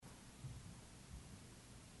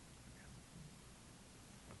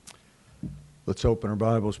Let's open our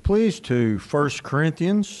Bibles, please, to 1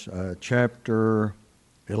 Corinthians chapter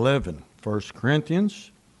 11. 1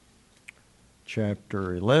 Corinthians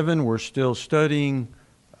chapter 11. We're still studying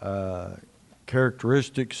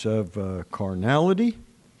characteristics of carnality,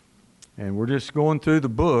 and we're just going through the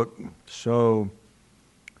book, so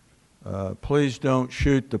please don't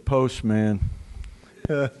shoot the postman.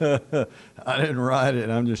 I didn't write it.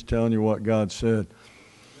 I'm just telling you what God said.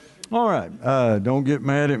 All right. Don't get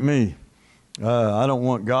mad at me. I don't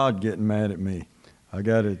want God getting mad at me. I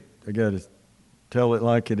gotta tell it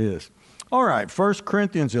like it is. All right, 1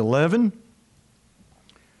 Corinthians 11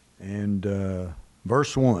 and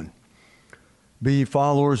verse 1. Be ye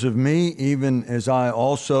followers of me, even as I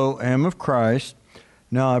also am of Christ.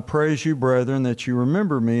 Now I praise you, brethren, that you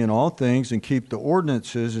remember me in all things and keep the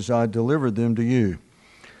ordinances as I delivered them to you.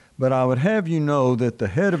 But I would have you know that the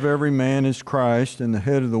head of every man is Christ, and the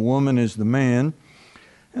head of the woman is the man,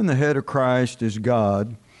 and the head of Christ is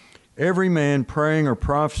God. Every man praying or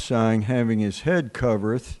prophesying, having his head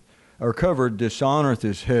covered, dishonoreth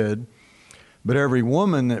his head. But every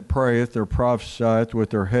woman that prayeth or prophesieth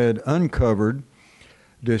with her head uncovered,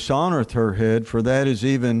 dishonoreth her head, for that is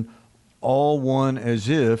even all one as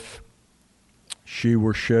if she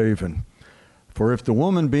were shaven. For if the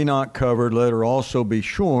woman be not covered, let her also be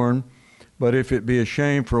shorn. But if it be a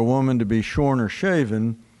shame for a woman to be shorn or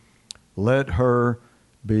shaven, let her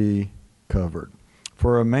be covered.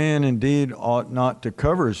 For a man indeed ought not to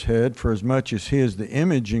cover his head, for as much as he is the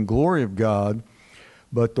image and glory of God,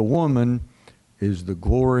 but the woman is the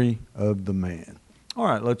glory of the man. All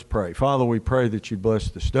right, let's pray. Father, we pray that you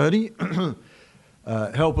bless the study.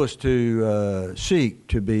 Help us to seek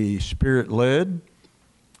to be Spirit-led,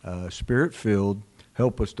 Spirit-filled.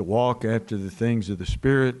 Help us to walk after the things of the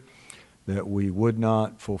Spirit, that we would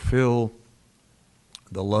not fulfill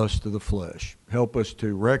the lust of the flesh. Help us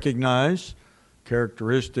to recognize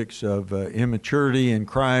characteristics of immaturity in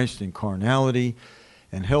Christ and carnality,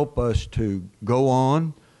 and help us to go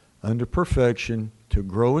on unto perfection, to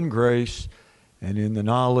grow in grace and in the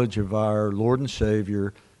knowledge of our Lord and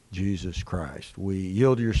Savior, Jesus Christ. We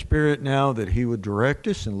yield to your Spirit now that he would direct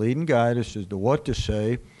us and lead and guide us as to what to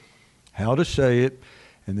say, how to say it,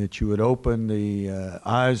 and that you would open the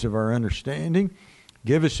eyes of our understanding.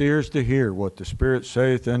 Give us ears to hear what the Spirit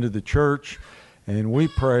saith unto the church, and we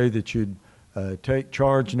pray that you'd take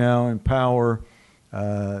charge now and power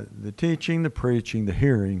the teaching, the preaching, the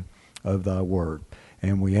hearing of thy word.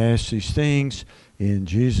 And we ask these things in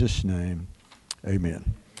Jesus' name.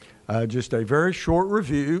 Amen. Just a very short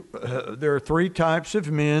review. There are three types of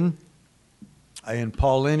men in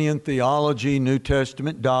Paulinian theology, New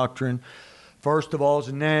Testament doctrine. First of all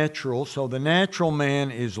is natural. So the natural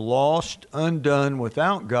man is lost, undone,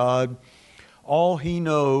 without God. All he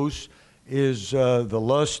knows is the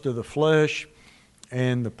lust of the flesh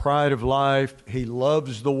and the pride of life. He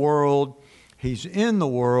loves the world. He's in the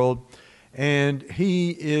world. And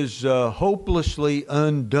he is hopelessly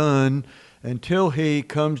undone until he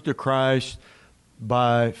comes to Christ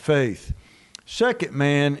by faith. Second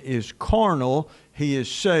man is carnal. He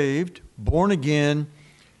is saved, born again,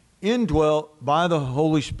 indwelt by the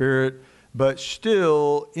Holy Spirit, but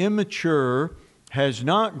still immature, has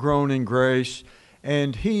not grown in grace,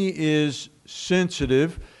 and he is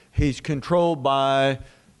sensitive. He's controlled by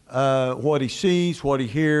what he sees, what he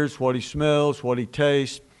hears, what he smells, what he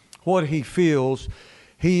tastes, what he feels.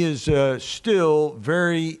 He is still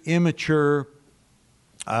very immature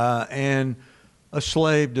and a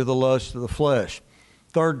slave to the lust of the flesh.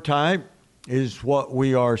 Third type is what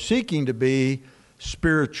we are seeking to be,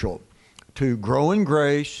 spiritual, to grow in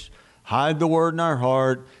grace, hide the word in our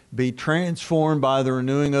heart, be transformed by the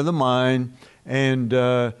renewing of the mind, and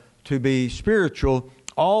to be spiritual,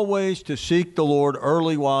 always to seek the Lord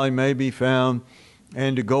early while he may be found,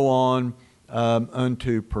 and to go on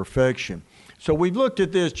unto perfection. So we've looked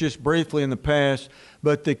at this just briefly in the past,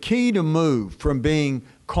 but the key to move from being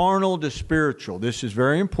carnal to spiritual, this is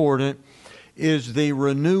very important, is the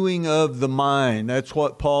renewing of the mind. That's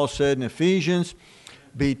what Paul said in Ephesians.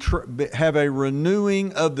 Have a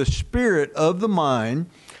renewing of the spirit of the mind.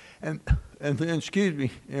 And then,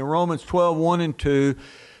 in Romans 12, 1 and 2,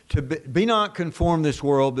 to be not conformed to this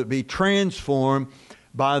world, but be transformed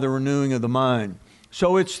by the renewing of the mind.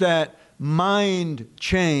 So it's that mind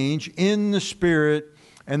change in the spirit,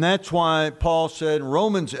 and that's why Paul said in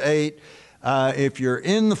Romans 8, if you're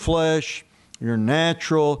in the flesh, you're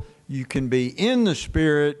natural, you can be in the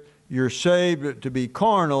spirit, you're saved to be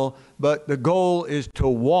carnal, but the goal is to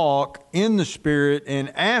walk in the Spirit and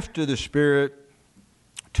after the Spirit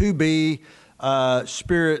to be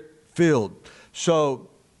Spirit-filled. So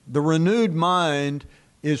the renewed mind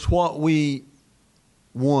is what we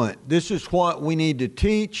want. This is what we need to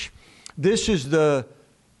teach. This is the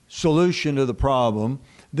solution to the problem.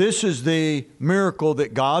 This is the miracle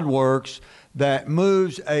that God works that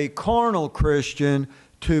moves a carnal Christian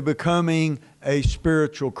to becoming a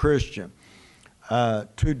spiritual Christian.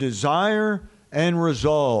 To desire and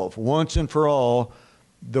resolve once and for all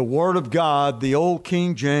the Word of God, the old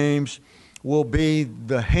King James, will be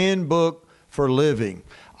the handbook for living.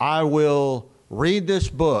 I will read this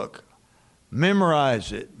book,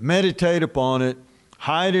 memorize it, meditate upon it,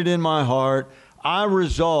 hide it in my heart. I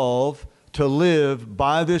resolve to live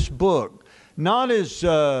by this book, not as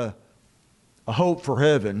a hope for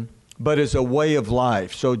heaven, but as a way of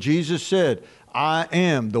life. So Jesus said, I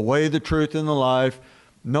am the way, the truth, and the life.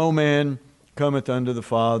 No man cometh unto the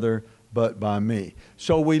Father but by me.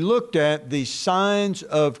 So we looked at the signs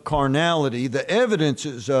of carnality, the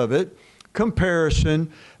evidences of it,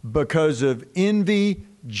 comparison because of envy,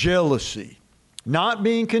 jealousy, not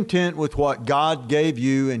being content with what God gave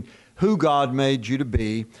you and who God made you to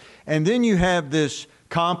be. And then you have this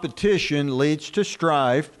competition leads to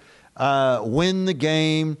strife, win the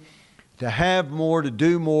game, to have more, to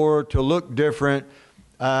do more, to look different,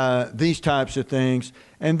 these types of things.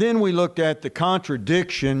 And then we looked at the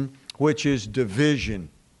contradiction, which is division.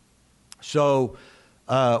 So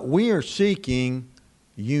we are seeking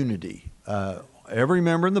unity. Every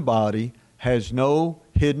member in the body has no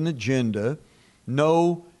hidden agenda,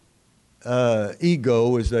 no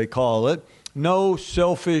ego, as they call it, no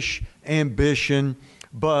selfish ambition,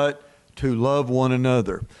 but to love one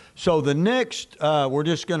another. So the next, we're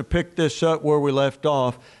just going to pick this up where we left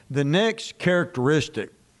off. The next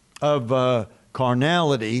characteristic of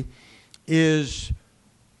carnality is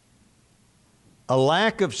a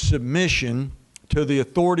lack of submission to the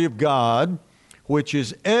authority of God, which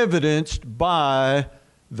is evidenced by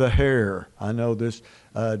the hair. I know this.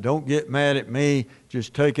 Don't get mad at me.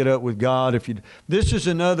 Just take it up with God. This is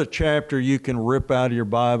another chapter you can rip out of your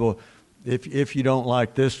Bible if you don't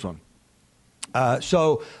like this one.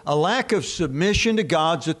 So a lack of submission to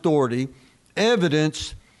God's authority,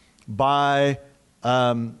 evidenced by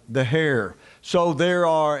the hair. So there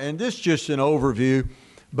are, and this is just an overview,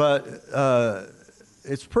 but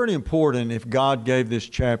it's pretty important if God gave this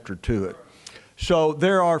chapter to it. So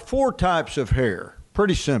there are 4 types of hair.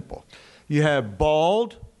 Pretty simple. You have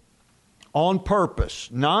bald on purpose,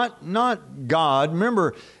 not God.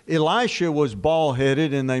 Remember, Elisha was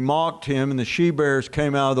bald-headed, and they mocked him, and the she-bears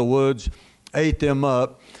came out of the woods, ate them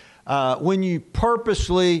up. When you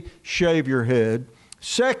purposely shave your head.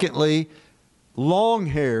 Secondly, long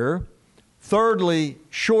hair. Thirdly,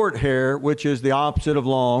 short hair, which is the opposite of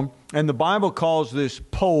long. And the Bible calls this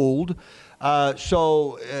polled.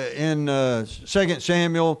 So in 2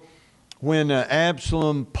 Samuel, when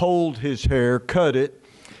Absalom polled his hair, cut it.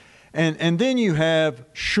 And then you have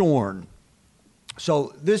shorn.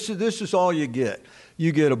 So this is all you get.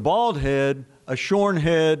 You get a bald head, a shorn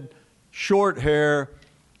head, short hair,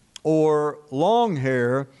 or long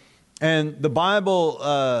hair. And the Bible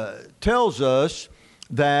tells us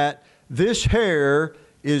that this hair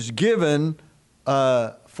is given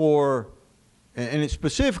for, and it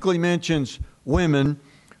specifically mentions women,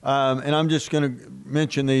 and I'm just going to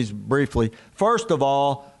mention these briefly. First of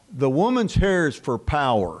all, the woman's hair is for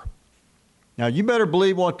power. Now, you better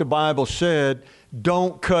believe what the Bible said.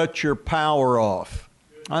 Don't cut your power off.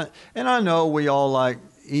 And I know we all like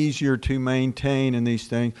easier to maintain in these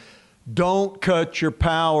things. Don't cut your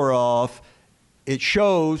power off. It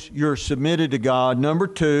shows you're submitted to God. Number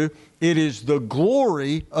 2, it is the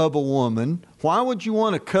glory of a woman. Why would you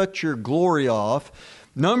want to cut your glory off?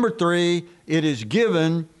 Number 3, it is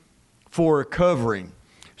given for a covering.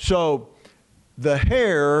 So the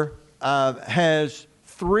hair has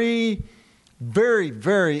 3 very,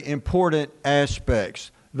 very important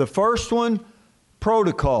aspects. The first one,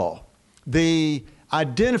 protocol, the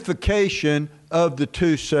identification of the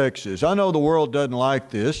 2 sexes. I know the world doesn't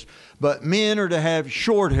like this, but men are to have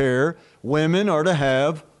short hair, women are to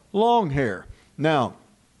have long hair. Now,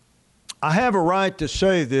 I have a right to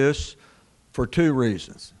say this for 2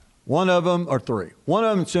 reasons. One of them, or 3. One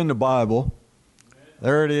of them is in the Bible.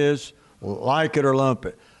 There it is. Like it or lump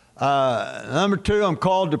it. Number 2, I'm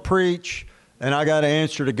called to preach, and I got to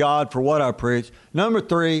answer to God for what I preach. Number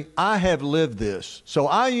 3, I have lived this. So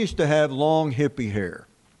I used to have long hippie hair.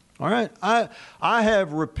 All right? I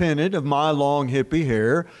have repented of my long hippie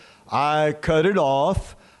hair. I cut it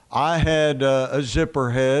off. I had a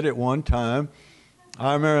zipper head at one time.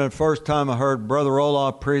 I remember the first time I heard Brother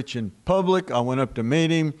Roloff preach in public. I went up to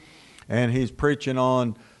meet him, and he's preaching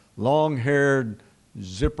on long-haired,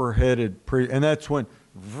 zipper-headed and that's when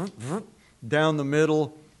down the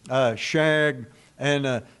middle, shag,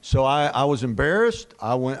 And so I was embarrassed.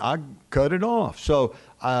 I cut it off. So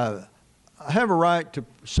I have a right to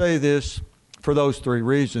say this for those three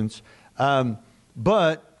reasons.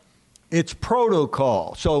 But it's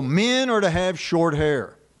protocol. So men are to have short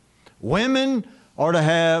hair. Women are to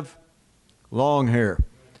have long hair.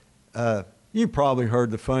 You probably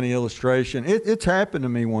heard the funny illustration. It's happened to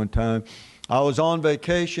me one time. I was on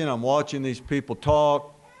vacation. I'm watching these people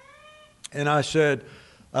talk. And I said,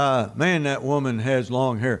 man, that woman has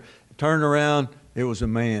long hair. Turned around, it was a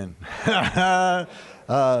man.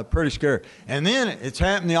 Pretty scary. And then it's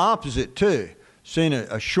happened the opposite too. Seen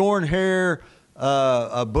a short hair,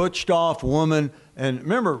 a butched off woman. And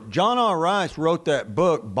remember, John R. Rice wrote that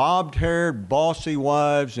book, Bobbed Haired, Bossy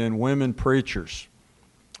Wives and Women Preachers.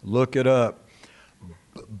 Look it up.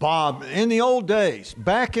 Bob, in the old days,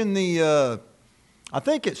 back in the, I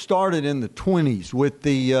think it started in the 20s with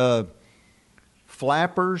the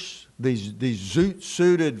flappers, these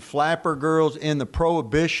zoot-suited flapper girls in the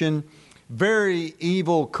Prohibition, very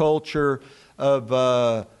evil culture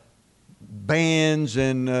of bands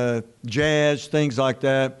and jazz, things like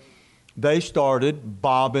that. They started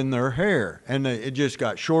bobbing their hair, and it just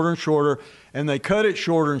got shorter and shorter, and they cut it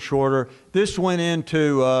shorter and shorter. This went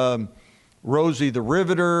into Rosie the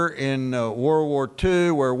Riveter in World War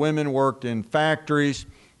II, where women worked in factories,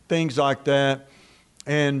 things like that,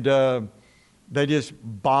 and they just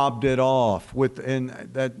bobbed it off and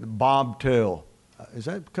that bobtail. Is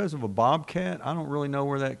that because of a bobcat? I don't really know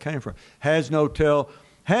where that came from. Has no tail,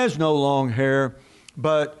 has no long hair,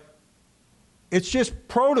 but it's just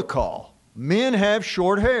protocol. Men have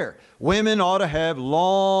short hair. Women ought to have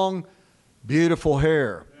long, beautiful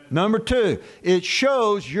hair. Number two, it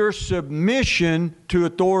shows your submission to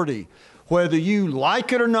authority. Whether you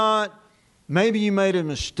like it or not, maybe you made a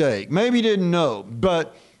mistake, maybe you didn't know,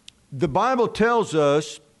 but the Bible tells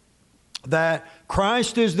us that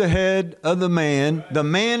Christ is the head of the man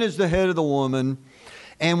is the head of the woman,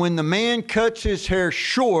 and when the man cuts his hair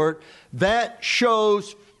short, that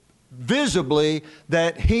shows visibly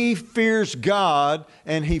that he fears God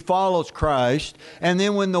and he follows Christ. And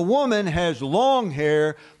then when the woman has long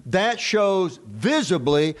hair, that shows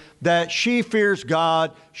visibly that she fears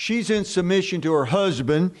God. She's in submission to her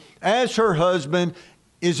husband as her husband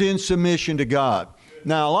is in submission to God.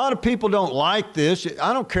 Now, a lot of people don't like this.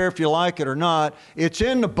 I don't care if you like it or not. It's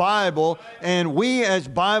in the Bible, and we as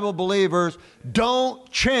Bible believers don't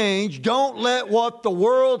change. Don't let what the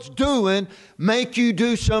world's doing make you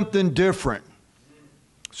do something different.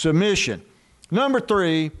 Submission. Number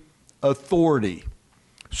three, authority.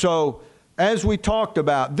 So, as we talked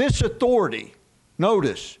about, this authority,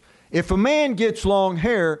 notice, if a man gets long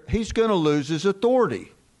hair, he's going to lose his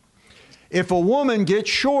authority. If a woman gets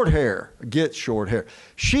short hair,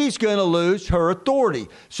 she's going to lose her authority.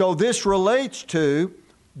 So this relates to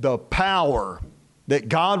the power that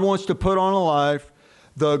God wants to put on a life,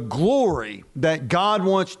 the glory that God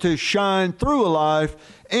wants to shine through a life,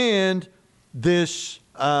 and this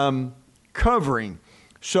covering.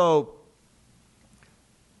 So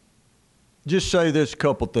just say this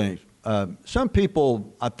couple things. Some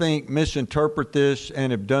people, I think, misinterpret this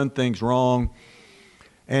and have done things wrong.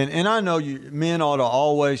 And I know men ought to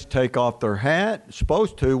always take off their hat.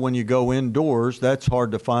 Supposed to when you go indoors. That's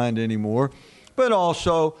hard to find anymore. But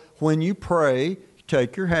also, when you pray,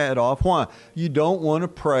 take your hat off. Why? You don't want to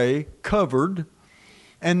pray covered.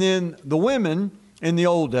 And then the women in the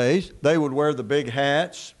old days, they would wear the big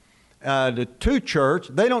hats to church.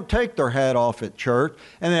 They don't take their hat off at church.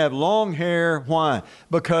 And they have long hair. Why?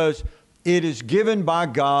 Because it is given by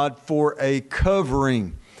God for a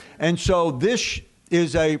covering. And so this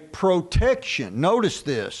is a protection. Notice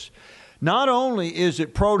this. Not only is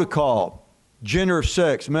it protocol, gender of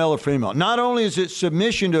sex, male or female. Not only is it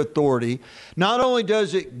submission to authority, not only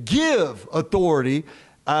does it give authority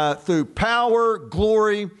through power,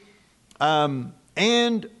 glory,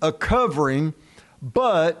 and a covering,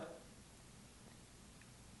 but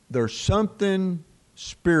there's something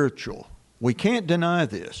spiritual. We can't deny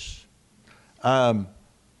this.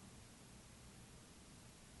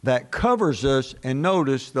 That covers us, and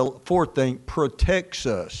notice the fourth thing, protects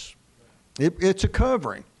us. It's a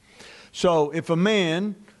covering. So if a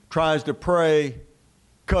man tries to pray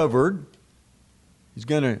covered, he's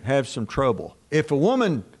going to have some trouble. If a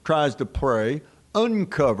woman tries to pray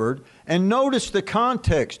uncovered, and notice the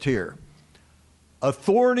context here,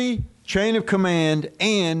 authority, chain of command,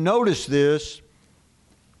 and notice this,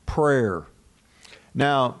 prayer.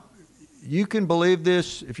 Now, you can believe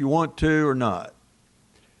this if you want to or not.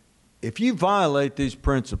 If you violate these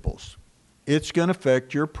principles, it's going to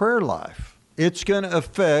affect your prayer life. It's going to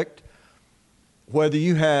affect whether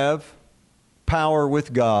you have power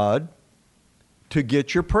with God to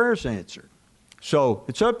get your prayers answered. So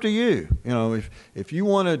it's up to you. You know, if you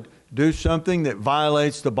want to do something that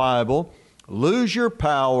violates the Bible, lose your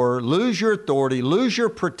power, lose your authority, lose your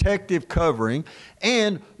protective covering,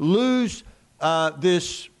 and lose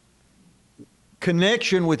this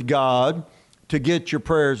connection with God to get your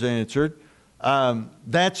prayers answered,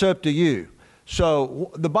 that's up to you.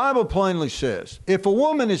 So the Bible plainly says, if a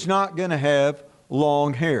woman is not going to have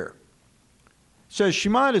long hair, it says she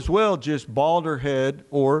might as well just bald her head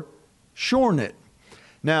or shorn it.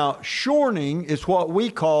 Now, shorning is what we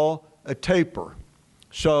call a taper.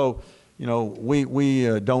 So, you know,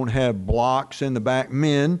 we don't have blocks in the back.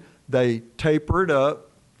 Men, they taper it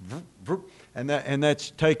up, and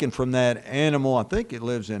that's taken from that animal. I think it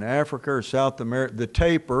lives in Africa or South America. The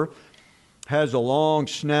tapir has a long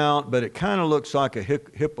snout, but it kind of looks like a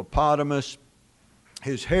hippopotamus.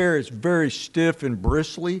 His hair is very stiff and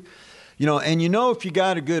bristly. You know, and you know if you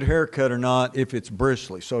got a good haircut or not if it's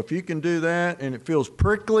bristly. So if you can do that and it feels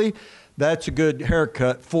prickly, that's a good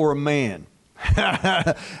haircut for a man.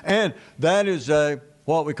 And that is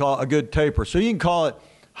what we call a good taper. So you can call it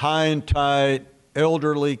high and tight,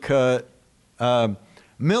 elderly cut,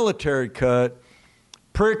 military cut,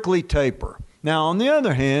 prickly taper. Now, on the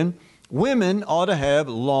other hand, women ought to have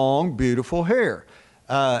long, beautiful hair.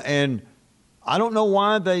 And I don't know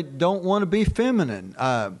why they don't want to be feminine.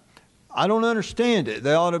 I don't understand it.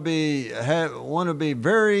 They ought to want to be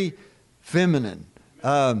very feminine.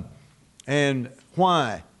 And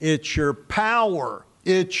why? It's your power.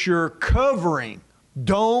 It's your covering.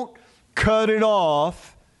 Don't cut it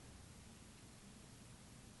off.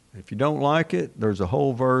 If you don't like it, there's a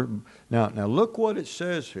whole verb. Now look what it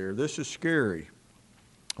says here. This is scary.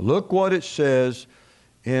 Look what it says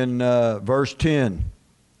in verse 10.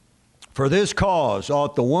 For this cause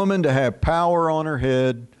ought the woman to have power on her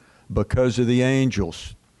head because of the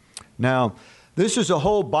angels. Now, this is a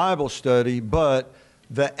whole Bible study, but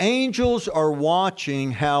the angels are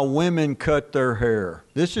watching how women cut their hair.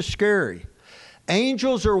 This is scary.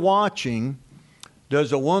 Angels are watching,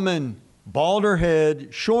 does a woman bald her head,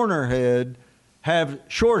 shorn her head, have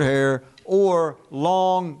short hair, or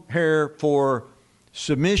long hair for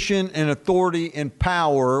submission and authority and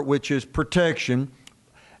power, which is protection.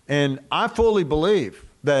 And I fully believe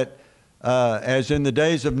that as in the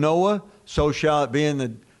days of Noah, so shall it be in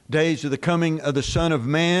the days of the coming of the Son of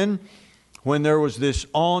Man, when there was this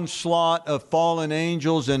onslaught of fallen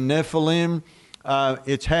angels and Nephilim.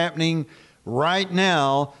 It's happening right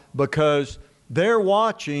now because they're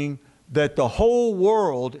watching that the whole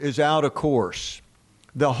world is out of course.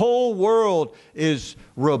 The whole world is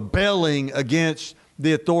rebelling against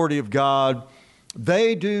the authority of God.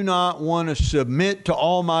 They do not want to submit to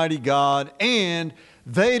Almighty God, and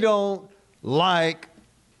they don't like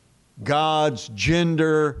God's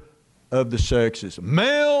gender of the sexes.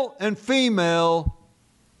 Male and female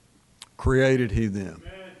created He them.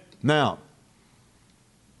 Amen. Now,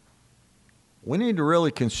 we need to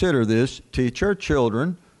really consider this, teach our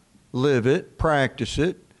children, live it, practice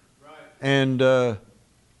it, right. And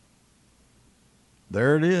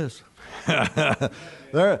there it is.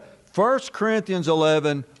 There, 1 Corinthians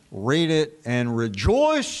 11, read it and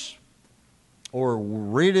rejoice, or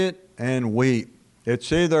read it and weep.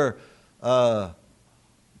 It's either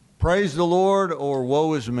praise the Lord or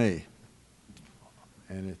woe is me.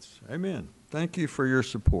 And it's, amen. Thank you for your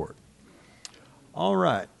support. All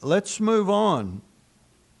right, let's move on.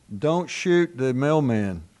 Don't shoot the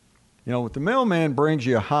mailman. You know, if the mailman brings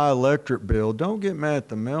you a high electric bill, don't get mad at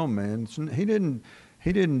the mailman. He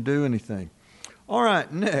didn't do anything. All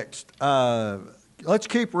right, next. Let's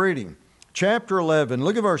keep reading. Chapter 11,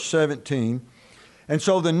 look at verse 17. And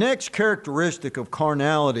so the next characteristic of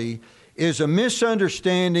carnality is a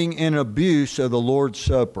misunderstanding and abuse of the Lord's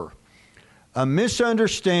Supper. A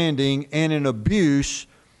misunderstanding and an abuse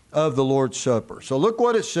of the Lord's Supper. So look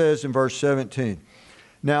what it says in verse 17.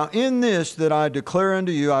 Now in this that I declare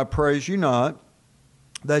unto you, I praise you not,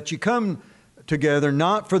 that you come together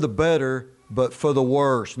not for the better, but for the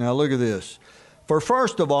worse. Now look at this. For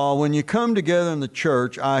first of all, when you come together in the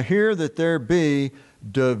church, I hear that there be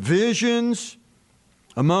divisions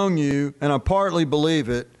among you, and I partly believe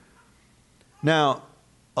it. Now,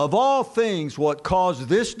 of all things, what caused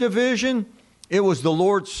this division, it was the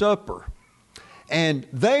Lord's Supper. And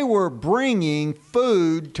they were bringing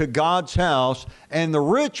food to God's house, and the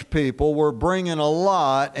rich people were bringing a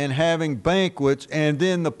lot and having banquets, and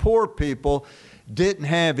then the poor people didn't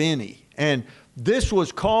have any. And this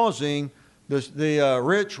was causing the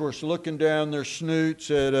rich were looking down their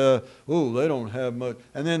snoots at, oh, they don't have much.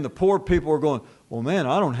 And then the poor people were going, well, man,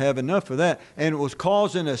 I don't have enough of that. And it was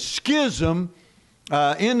causing a schism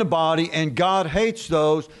in the body, and God hates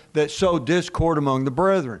those that sow discord among the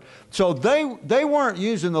brethren. So they weren't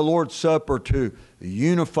using the Lord's Supper to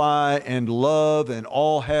unify and love and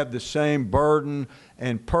all have the same burden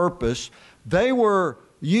and purpose. They were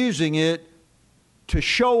using it to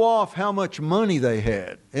show off how much money they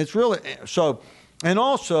had. It's really so, and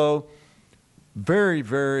also very,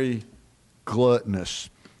 very gluttonous.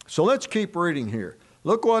 So let's keep reading here.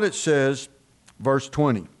 Look what it says, verse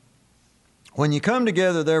 20. When you come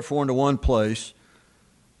together, therefore, into one place,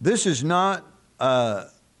 this is not to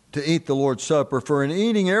eat the Lord's Supper, for in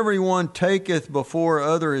eating everyone taketh before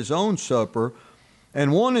other his own supper,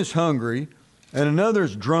 and one is hungry, and another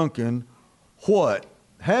is drunken. What?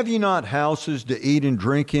 Have ye not houses to eat and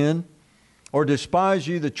drink in? Or despise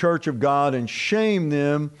ye the church of God, and shame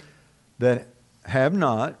them that have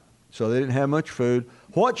not? So they didn't have much food.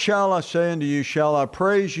 What shall I say unto you? Shall I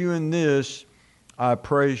praise you in this? I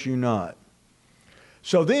praise you not.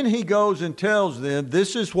 So then he goes and tells them,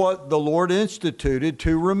 this is what the Lord instituted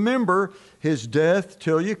to remember his death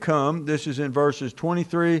till you come. This is in verses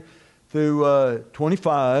 23 through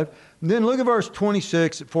 25. And then look at verse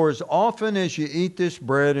 26. For as often as you eat this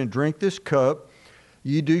bread and drink this cup,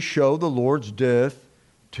 ye do show the Lord's death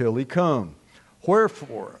till he come.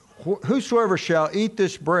 Wherefore, whosoever shall eat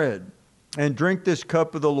this bread and drink this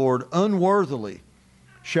cup of the Lord unworthily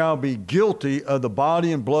shall be guilty of the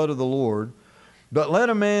body and blood of the Lord. But let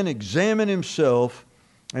a man examine himself,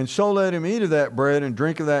 and so let him eat of that bread and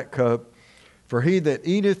drink of that cup. For he that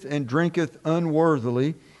eateth and drinketh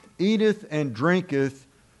unworthily eateth and drinketh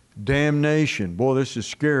damnation. Boy, this is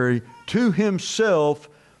scary. To himself,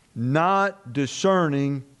 not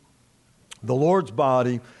discerning the Lord's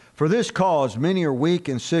body. For this cause many are weak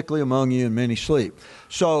and sickly among you, and many sleep.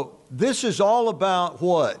 So this is all about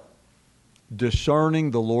what?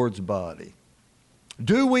 Discerning the Lord's body.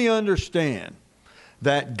 Do we understand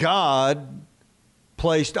that God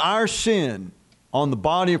placed our sin on the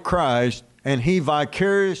body of Christ, and he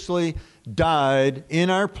vicariously died in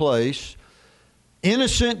our place,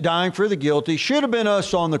 innocent, dying for the guilty? Should have been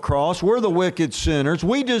us on the cross. We're the wicked sinners.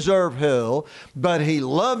 We deserve hell, but he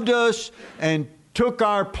loved us and took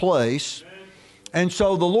our place. And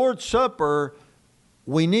so the Lord's Supper,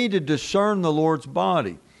 we need to discern the Lord's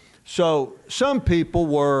body. So some people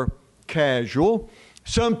were casual.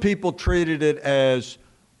 Some people treated it as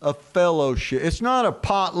a fellowship. It's not a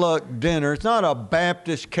potluck dinner. It's not a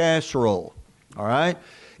Baptist casserole. All right?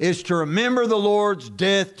 It's to remember the Lord's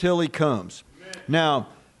death till he comes. Amen. Now,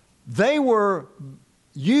 they were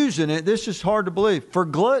using it, this is hard to believe, for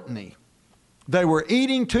gluttony. They were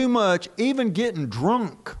eating too much, even getting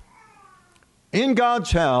drunk. In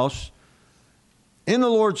God's house, in the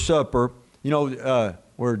Lord's Supper, you know,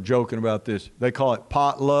 we're joking about this. They call it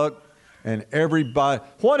potluck. And everybody,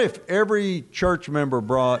 what if every church member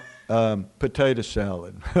brought potato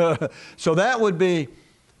salad? So that would be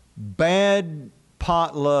bad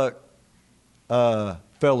potluck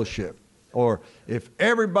fellowship. Or if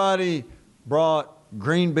everybody brought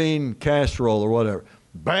green bean casserole or whatever,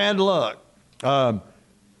 bad luck.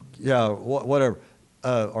 Whatever.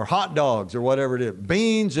 Or hot dogs or whatever it is.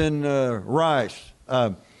 Beans and rice.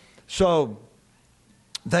 So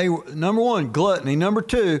they, number one, gluttony. Number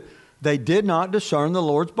two, they did not discern the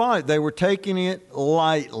Lord's body. They were taking it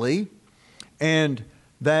lightly, and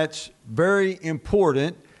that's very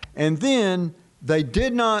important. And then they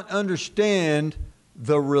did not understand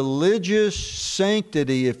the religious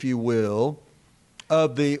sanctity, if you will,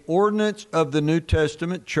 of the ordinance of the New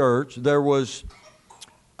Testament church. There was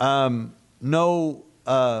no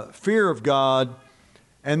fear of God.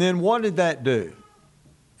 And then what did that do?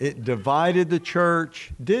 It divided the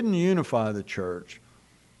church, didn't unify the church.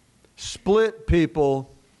 Split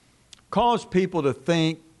people, caused people to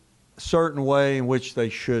think a certain way in which they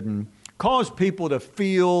shouldn't, caused people to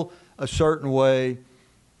feel a certain way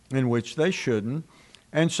in which they shouldn't.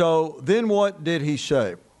 And so then what did he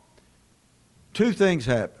say? Two things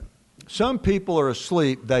happened. Some people are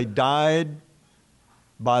asleep. They died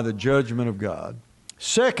by the judgment of God.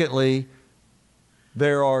 Secondly,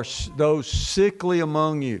 there are those sickly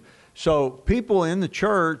among you. So people in the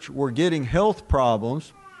church were getting health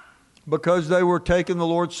problems because they were taking the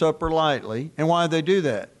Lord's Supper lightly. And why did they do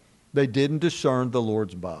that? They didn't discern the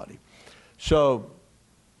Lord's body. So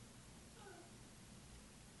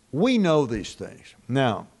we know these things.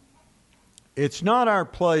 Now, it's not our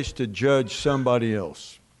place to judge somebody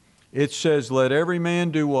else. It says, let every man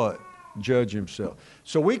do what? Judge himself.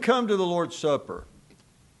 So we come to the Lord's Supper.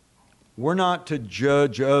 We're not to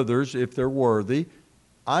judge others if they're worthy.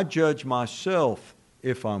 I judge myself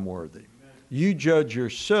if I'm worthy. You judge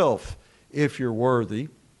yourself if you're worthy.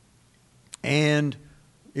 And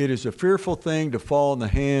it is a fearful thing to fall in the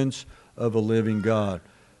hands of a living God.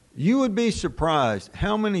 You would be surprised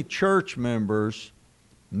how many church members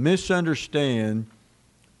misunderstand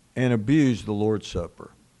and abuse the Lord's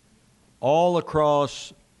Supper all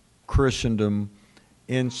across Christendom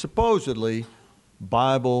in supposedly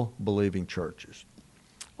Bible-believing churches.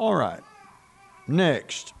 All right,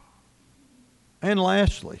 next, and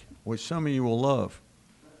lastly, which some of you will love,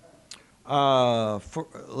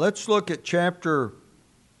 let's look at chapter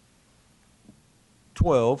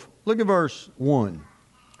 12. Look at verse 1.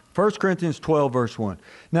 1 Corinthians 12, verse 1.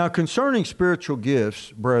 Now concerning spiritual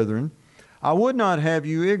gifts, brethren, I would not have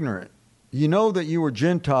you ignorant. You know that you were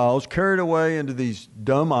Gentiles, carried away into these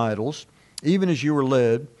dumb idols, even as you were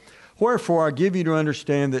led. Wherefore I give you to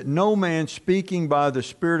understand that no man speaking by the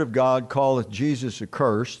Spirit of God calleth Jesus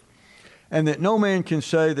accursed, and that no man can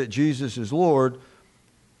say that Jesus is Lord,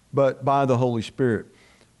 but by the Holy Spirit,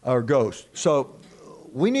 or Ghost. So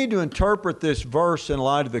we need to interpret this verse in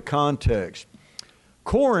light of the context.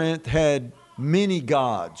 Corinth had many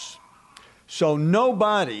gods. So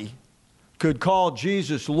nobody could call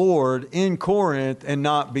Jesus Lord in Corinth and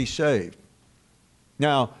not be saved.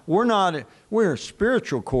 Now, we're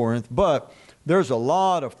spiritual Corinth, but there's a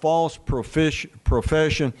lot of false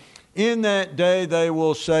profession. In that day they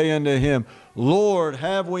will say unto him, Lord,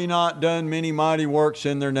 have we not done many mighty works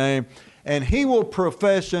in their name? And he will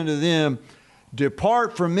profess unto them,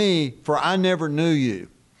 depart from me, for I never knew you.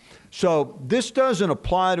 So this doesn't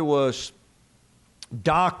apply to us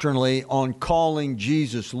doctrinally on calling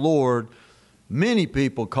Jesus Lord. Many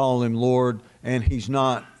people call him Lord, and he's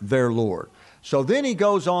not their Lord. So then he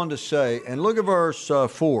goes on to say, and look at verse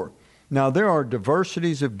 4. Now there are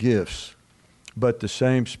diversities of gifts, but the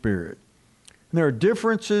same Spirit. And there are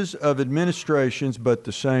differences of administrations, but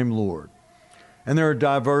the same Lord. And there are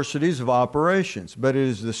diversities of operations, but it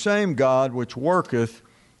is the same God which worketh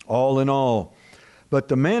all in all. But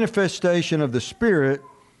the manifestation of the Spirit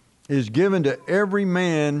is given to every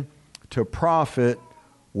man to profit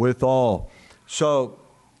withal. So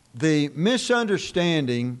the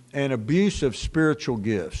misunderstanding and abuse of spiritual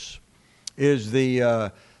gifts is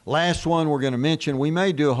the last one we're going to mention. We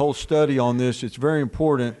may do a whole study on this. It's very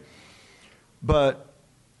important. But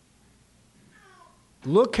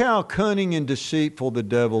look how cunning and deceitful the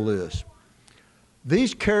devil is.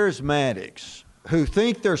 These charismatics who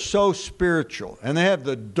think they're so spiritual, and they have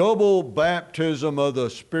the double baptism of the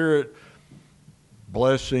Spirit,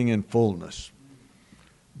 blessing and fullness.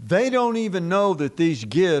 They don't even know that these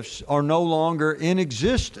gifts are no longer in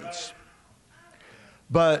existence.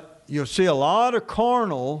 But you'll see a lot of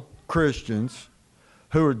carnal Christians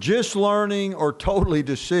who are just learning or totally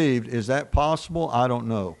deceived. Is that possible? I don't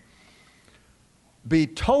know. Be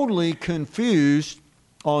totally confused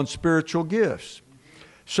on spiritual gifts.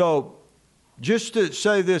 So, just to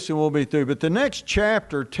say this and we'll be through, but the next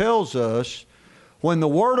chapter tells us when the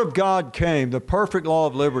Word of God came, the perfect law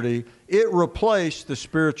of liberty, it replaced the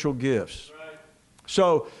spiritual gifts. Right.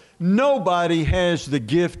 So nobody has the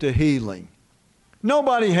gift of healing.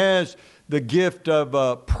 Nobody has the gift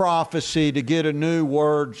of prophecy to get a new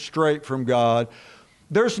word straight from God.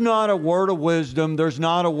 There's not a word of wisdom. There's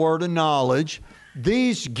not a word of knowledge.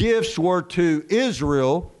 These gifts were to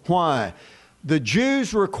Israel. Why? The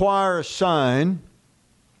Jews require a sign.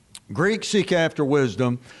 Greeks seek after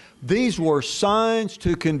wisdom. These were signs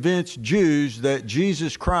to convince Jews that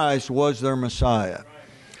Jesus Christ was their Messiah.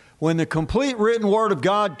 When the complete written Word of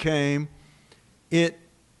God came, it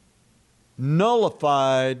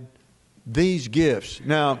nullified these gifts.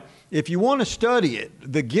 Now, if you want to study it,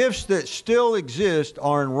 the gifts that still exist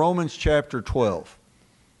are in Romans chapter 12.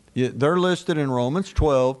 They're listed in Romans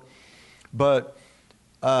 12, but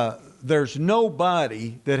there's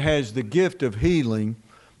nobody that has the gift of healing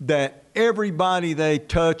that everybody they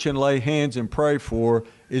touch and lay hands and pray for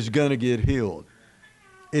is going to get healed.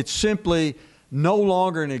 It's simply no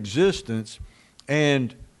longer in existence.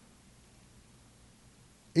 And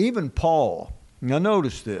even Paul, now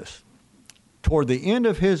notice this, toward the end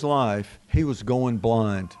of his life, he was going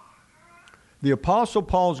blind. The Apostle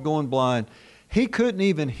Paul's going blind. He couldn't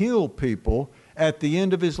even heal people at the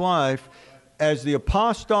end of his life. As the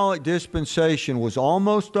apostolic dispensation was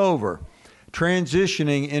almost over,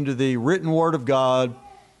 transitioning into the written Word of God,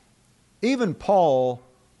 even Paul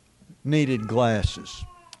needed glasses.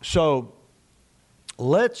 So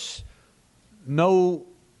let's know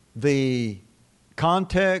the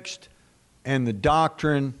context and the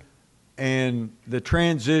doctrine and the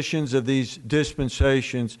transitions of these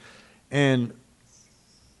dispensations. And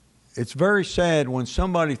it's very sad when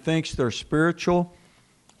somebody thinks they're spiritual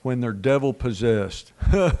when they're devil possessed.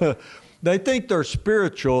 They think they're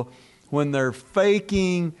spiritual when they're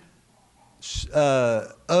faking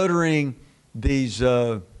uttering these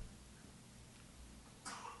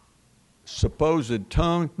supposed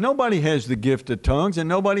tongues. Nobody has the gift of tongues, and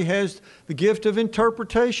nobody has the gift of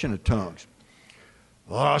interpretation of tongues.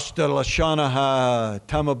 Rasta Lashanaha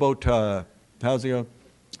Tamabota. How's it go?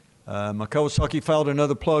 My Kawasaki filed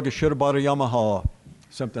another plug. I should have bought a Yamaha.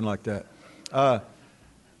 Something like that.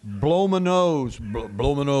 Blow my nose.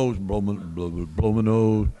 Blow my nose. Blow my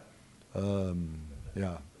nose.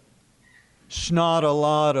 Yeah. Snot a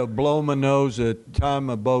lot of blow my nose at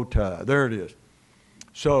Tamabota. There it is.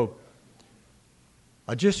 So,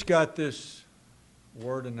 I just got this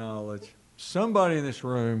word of knowledge. Somebody in this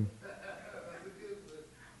room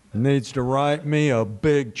needs to write me a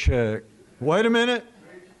big check. Wait a minute.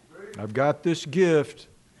 I've got this gift.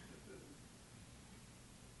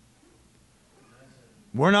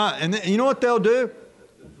 We're not, and you know what they'll do?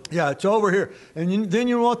 Yeah, it's over here. And then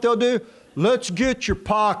you know what they'll do? Let's get your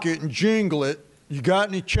pocket and jingle it. You got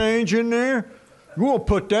any change in there? We'll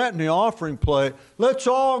put that in the offering plate. Let's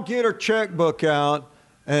all get our checkbook out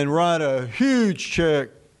and write a huge check.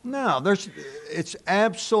 No, it's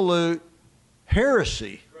absolute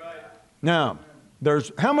heresy. Right. Now,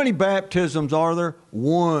 how many baptisms are there?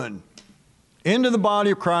 One. Into the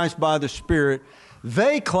body of Christ by the Spirit.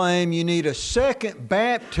 They claim you need a second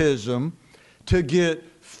baptism to get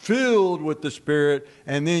filled with the Spirit,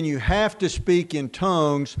 and then you have to speak in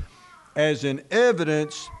tongues as an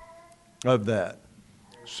evidence of that.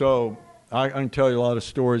 So I can tell you a lot of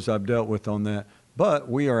stories I've dealt with on that, but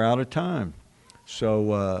we are out of time.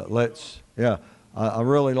 So I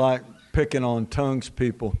really like picking on tongues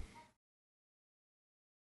people.